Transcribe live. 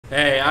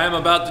Hey, I'm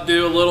about to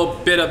do a little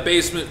bit of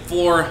basement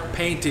floor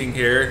painting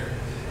here,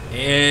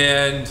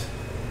 and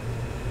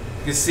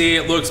you can see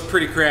it looks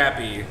pretty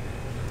crappy.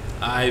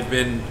 I've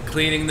been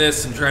cleaning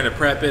this and trying to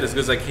prep it as good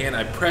as I can.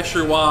 I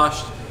pressure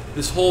washed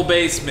this whole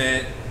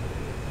basement,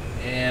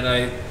 and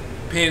I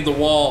painted the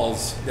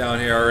walls down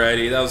here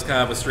already. That was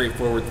kind of a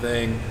straightforward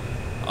thing.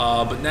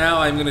 But now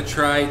I'm gonna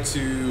try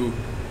to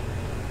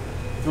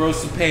throw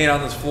some paint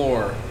on this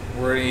floor.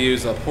 We're gonna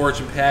use a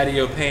porch and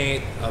patio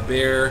paint, a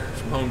Behr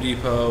from Home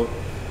Depot.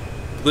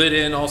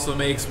 Glidden also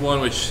makes one,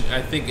 which I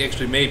think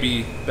actually may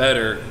be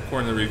better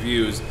according to the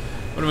reviews.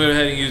 I'm gonna go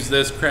ahead and use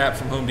this crap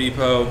from Home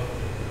Depot.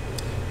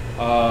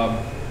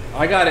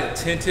 I got it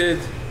tinted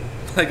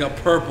like a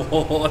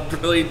purple, a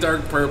really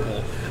dark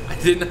purple. I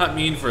did not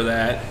mean for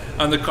that.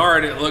 On the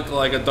card it looked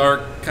like a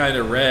dark kind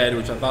of red,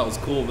 which I thought was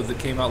cool, but it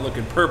came out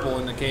looking purple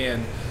in the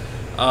can.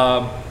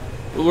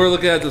 We're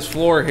looking at this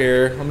floor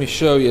here. Let me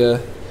show you.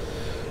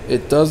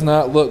 It does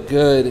not look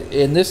good,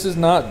 and this is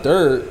not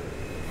dirt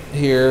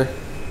here.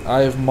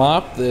 I've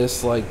mopped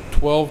this like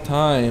 12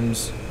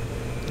 times.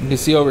 You can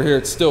see over here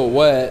it's still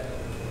wet.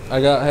 I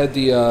had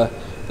the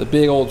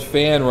big old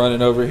fan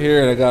running over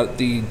here, and I got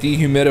the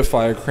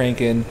dehumidifier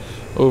cranking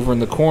over in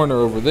the corner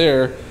over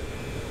there.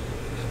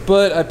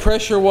 But I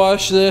pressure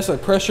washed this. I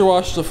pressure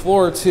washed the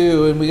floor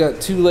too, and we got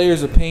 2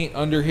 layers of paint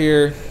under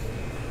here.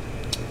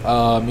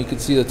 You can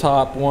see the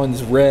top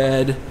one's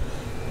red,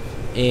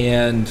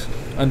 and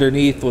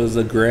underneath was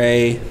a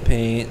gray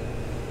paint,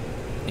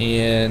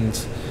 and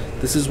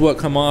this is what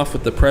come off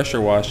with the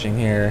pressure washing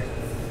here.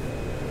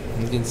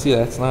 You can see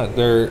that's not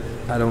dirt.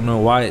 I don't know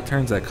why it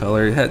turns that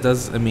color. It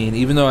does. I mean,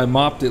 even though I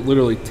mopped it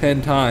literally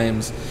 10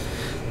 times,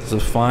 it's a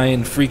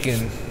fine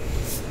freaking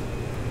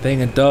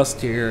thing of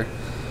dust here.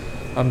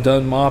 I'm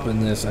done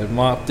mopping this. I've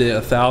mopped it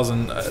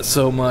 1,000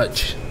 so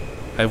much.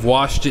 I've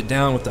washed it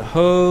down with the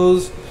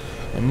hose.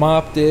 I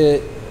mopped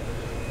it.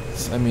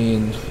 I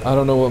mean, I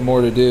don't know what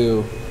more to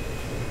do.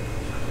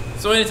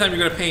 So anytime you're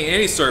going to paint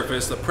any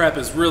surface, the prep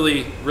is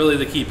really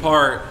the key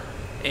part.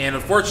 And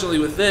unfortunately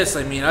with this,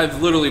 I mean,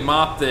 I've literally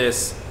mopped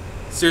this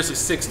seriously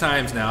 6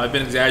 times now. I've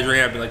been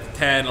exaggerating. I've been like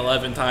 10,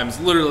 11 times,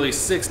 literally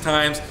 6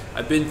 times.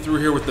 I've been through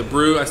here with the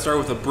broom. I started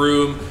with a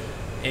broom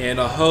and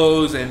a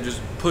hose and just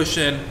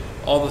pushing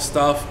all the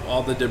stuff,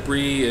 all the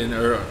debris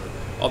or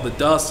all the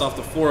dust off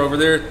the floor over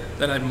there.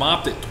 Then I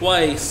mopped it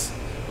twice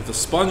with a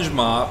sponge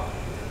mop,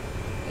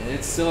 and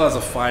it still has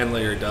a fine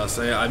layer of dust.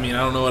 I mean, I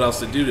don't know what else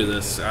to do to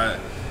this.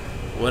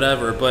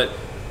 Whatever, but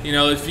you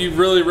know, if you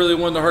really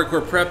wanted to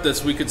hardcore prep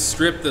this, we could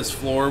strip this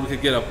floor. We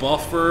could get a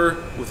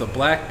buffer with a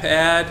black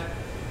pad,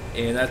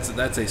 and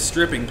that's a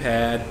stripping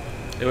pad.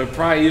 It would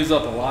probably use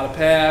up a lot of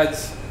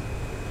pads,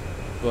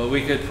 but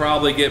we could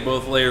probably get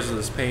both layers of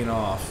this paint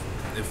off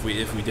if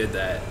we did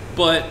that.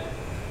 But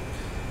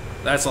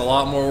that's a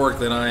lot more work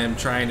than I am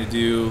trying to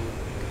do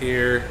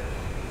here.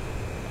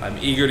 I'm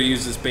eager to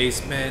use this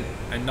basement.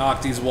 I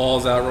knocked these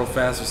walls out real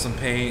fast with some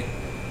paint.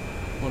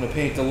 I'm gonna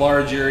paint the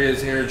large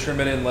areas here, trim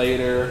it in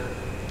later.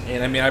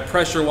 And I mean, I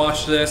pressure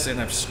washed this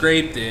and I've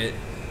scraped it,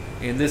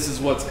 and this is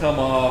what's come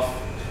off.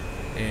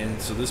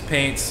 And so this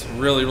paint's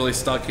really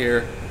stuck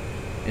here.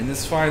 And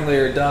this fine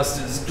layer of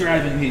dust is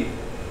driving me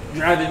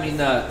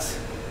nuts.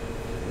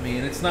 I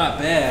mean, it's not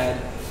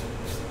bad.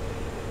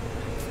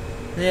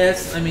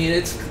 Yes, I mean,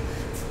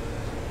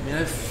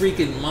 I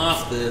freaking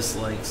mopped this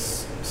like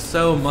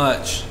so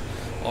much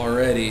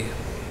already.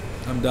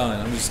 I'm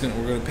done.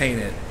 We're gonna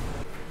paint it.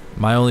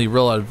 My only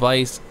real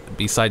advice,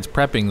 besides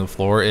prepping the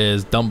floor,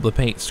 is dump the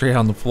paint straight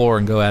on the floor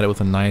and go at it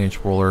with a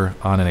 9-inch roller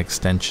on an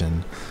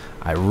extension.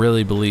 I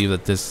really believe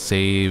that this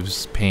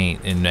saves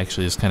paint and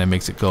actually just kind of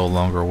makes it go a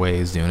longer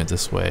ways doing it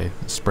this way,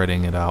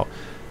 spreading it out.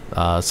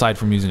 Aside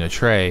from using a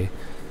tray,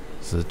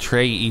 so the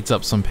tray eats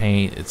up some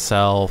paint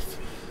itself,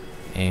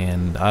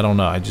 and I don't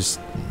know, I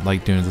just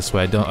like doing it this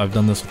way. I've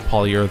done this with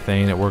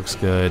polyurethane. It works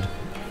good.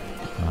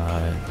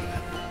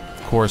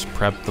 Of course,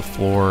 prep the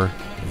floor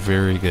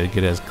very good.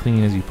 Get it as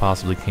clean as you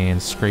possibly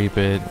can. Scrape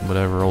it,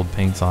 whatever old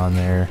paint's on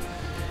there.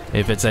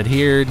 If it's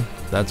adhered,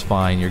 that's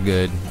fine, you're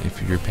good.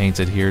 If your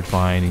paint's adhered,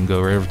 fine, you can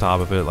go right over top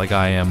of it like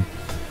I am.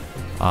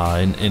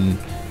 And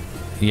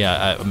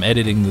yeah, I'm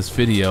editing this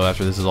video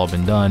after this has all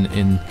been done,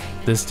 and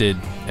this did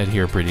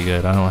adhere pretty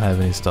good. I don't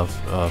have any stuff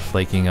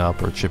flaking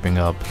up or chipping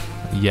up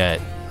yet.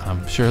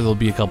 I'm sure there'll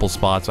be a couple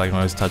spots, so I can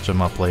always touch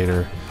them up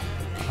later.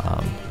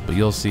 But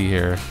you'll see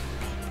here.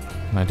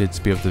 I did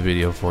speed up the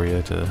video for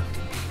you to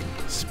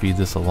speed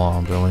this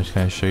along, but I want to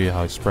kind of show you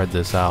how I spread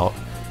this out.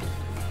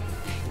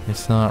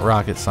 It's not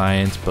rocket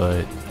science,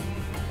 but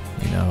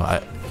you know,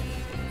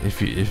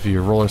 if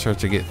your roller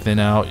starts to get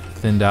thinned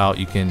out,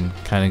 you can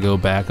kind of go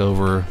back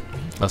over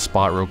a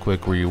spot real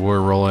quick where you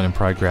were rolling and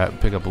probably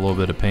pick up a little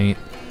bit of paint.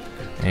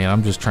 And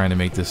I'm just trying to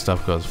make this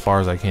stuff go as far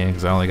as I can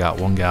because I only got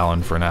 1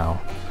 gallon for now.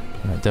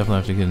 And I definitely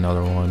have to get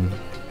another one.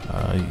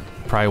 You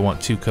probably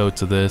want 2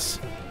 coats of this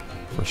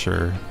for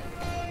sure.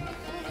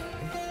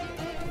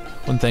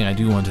 One thing I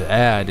do want to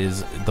add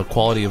is the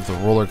quality of the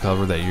roller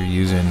cover that you're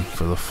using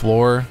for the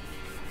floor.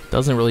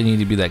 doesn't really need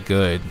to be that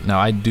good. Now,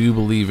 I do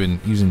believe in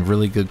using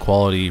really good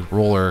quality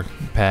roller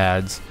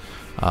pads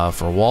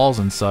for walls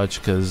and such,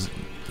 because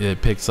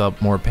it picks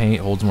up more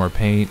paint, holds more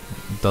paint,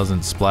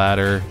 doesn't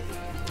splatter.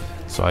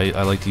 So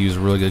I like to use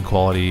really good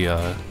quality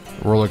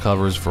roller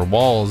covers for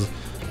walls,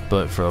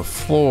 but for the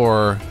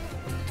floor,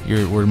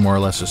 we're more or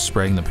less just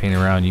spraying the paint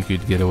around. You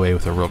could get away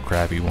with a real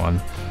crappy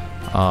one.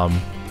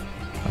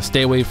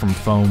 Stay away from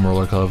foam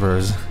roller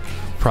covers,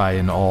 probably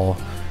in all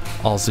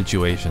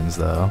situations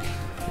though.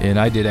 And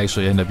I did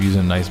actually end up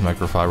using a nice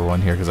microfiber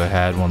one here because I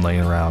had one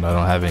laying around. I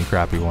don't have any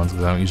crappy ones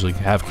because I don't usually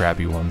have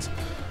crappy ones.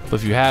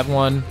 But if you have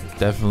one,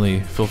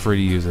 definitely feel free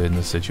to use it in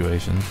this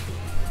situation.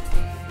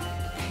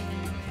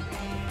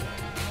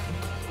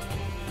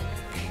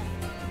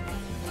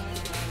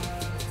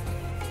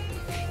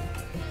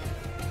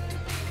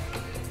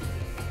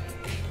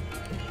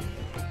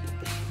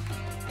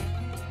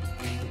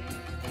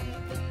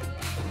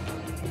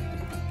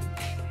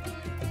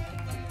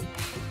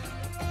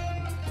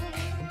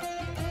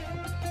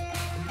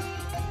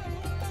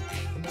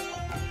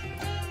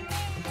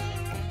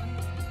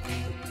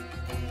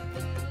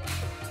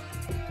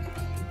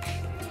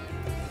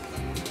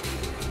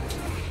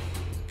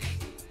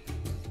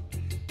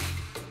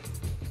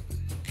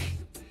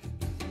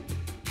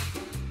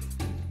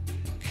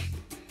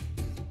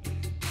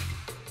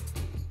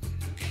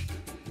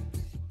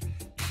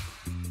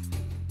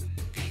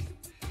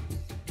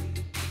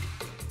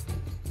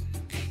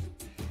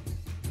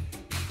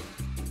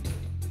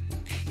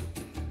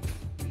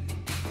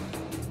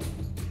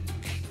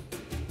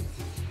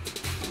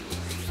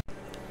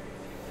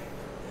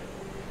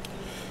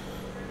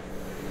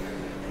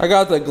 I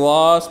got the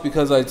gloss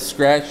because I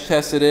scratch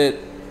tested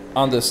it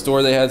on the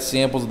store. They had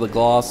samples of the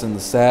gloss and the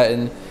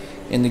satin,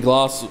 and the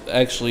gloss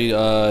actually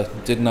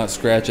did not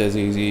scratch as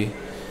easy.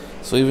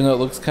 So even though it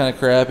looks kind of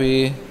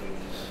crappy,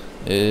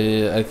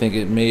 I think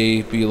it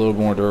may be a little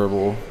more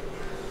durable.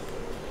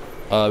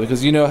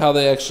 Because you know how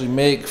they actually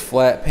make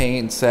flat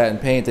paint and satin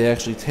paint, they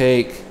actually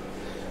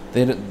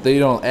they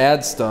don't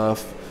add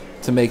stuff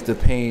to make the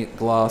paint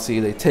glossy,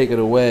 they take it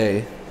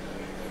away.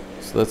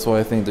 So that's why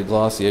I think the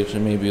glossy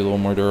actually may be a little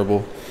more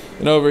durable.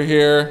 And over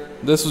here,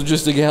 this was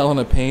just a gallon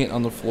of paint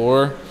on the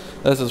floor.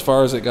 That's as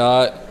far as it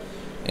got,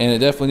 and it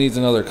definitely needs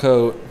another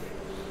coat.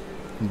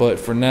 But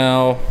for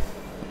now,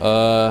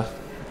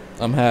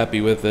 I'm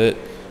happy with it.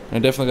 I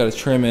definitely got to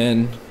trim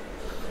in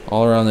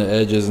all around the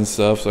edges and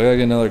stuff. So I gotta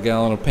get another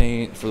gallon of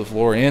paint for the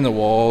floor and the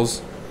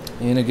walls.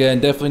 And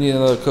again, definitely need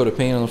another coat of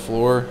paint on the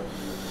floor.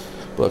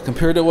 But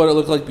compared to what it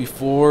looked like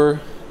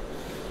before,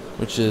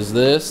 which is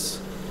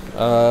this,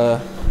 I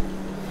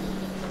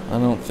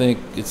don't think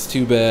it's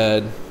too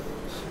bad.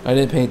 I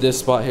didn't paint this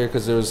spot here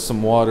because there was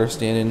some water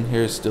standing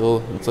here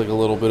still. It's like a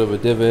little bit of a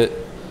divot.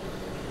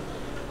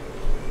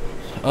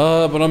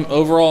 But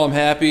overall I'm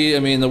happy.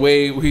 I mean, the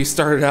way we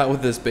started out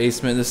with this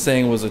basement, this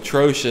thing was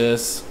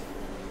atrocious.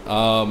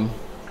 It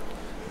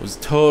was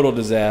a total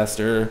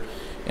disaster.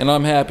 And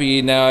I'm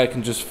happy now I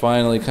can just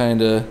finally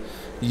kind of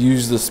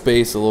use the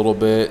space a little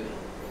bit.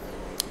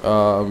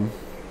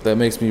 That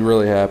makes me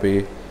really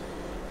happy.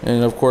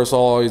 And of course I'll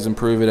always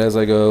improve it as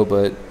I go,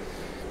 but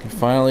can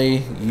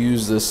finally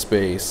use this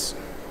space,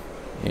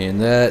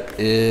 and that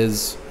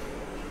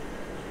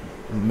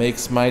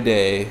makes my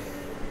day.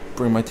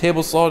 Bring my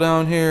table saw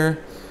down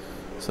here,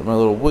 set my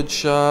little wood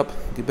shop,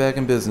 get back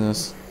in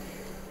business.